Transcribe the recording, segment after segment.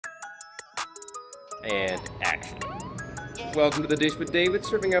and action. Welcome to The Dish with David,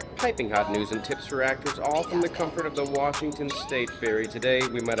 serving up piping hot news and tips for actors, all from the comfort of the Washington State Ferry. Today,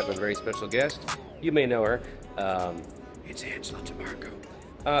 we might have a very special guest. You may know her. It's Angela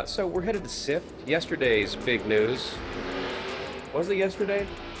DiMarco. So we're headed to SIFF. Yesterday's big news. Was it yesterday?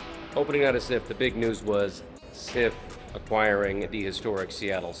 Opening night of SIFF, the big news was SIFF acquiring the historic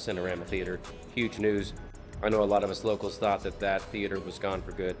Seattle Cinerama Theater. Huge news. I know a lot of us locals thought that that theater was gone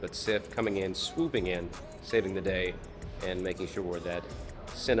for good, but SIFF coming in, swooping in, saving the day, and making sure that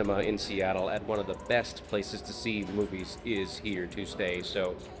cinema in Seattle, at one of the best places to see movies, is here to stay.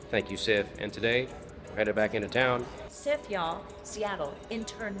 So thank you, SIFF. And today, we're headed back into town. SIFF, y'all, Seattle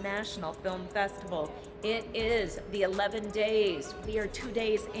International Film Festival. It is the 11 days. We are 2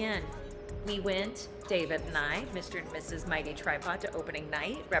 days in. We went, David and I, Mr. and Mrs. Mighty Tripod, to opening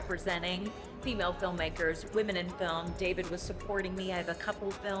night, representing female filmmakers, women in film. David was supporting me. I have a couple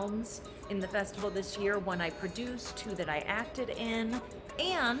films in the festival this year, one I produced, two that I acted in,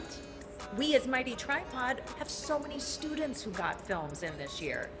 and we as Mighty Tripod have so many students who got films in this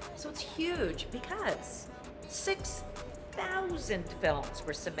year. So it's huge because 6,000 films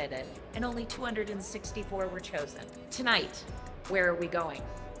were submitted and only 264 were chosen. Tonight, where are we going?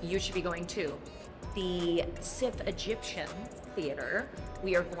 You should be going too. The SIFF Egyptian Theater.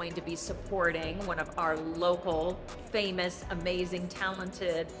 We are going to be supporting one of our local, famous, amazing,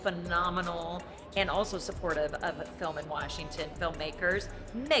 talented, phenomenal, and also supportive of film in Washington filmmakers,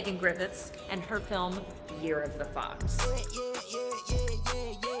 Megan Griffiths, and her film, Year of the Fox.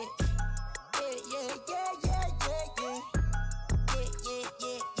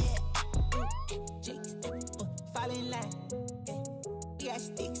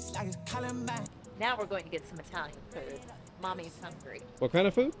 Now we're going to get some Italian food. Mommy's hungry. What kind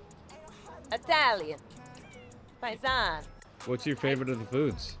of food? Italian. Paisan. What's your favorite of the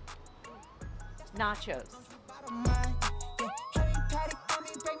foods? Nachos.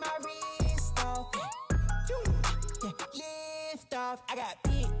 I got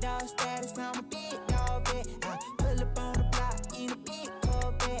big dog status, I'm a big dog vet. I pull up on the block in a big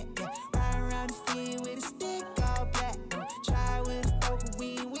Corvette. Ride around the city with a stick all black. Try with a stoker,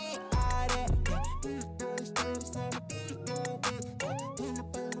 we with all that. Big dog status, I'm a big dog vet. Pull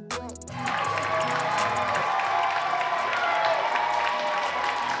up on the block.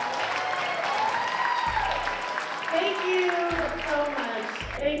 Thank you so much.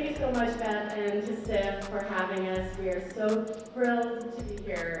 Thank you so much, Beth, and to SIFF for having us. We are so thrilled to be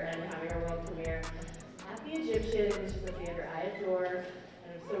here and having our world premiere at the Egyptian, which is a theater I adore.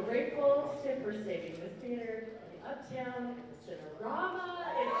 And I'm so grateful to SIFF for saving this theater, the Uptown, the Cinerama.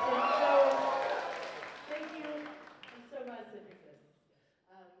 It's been so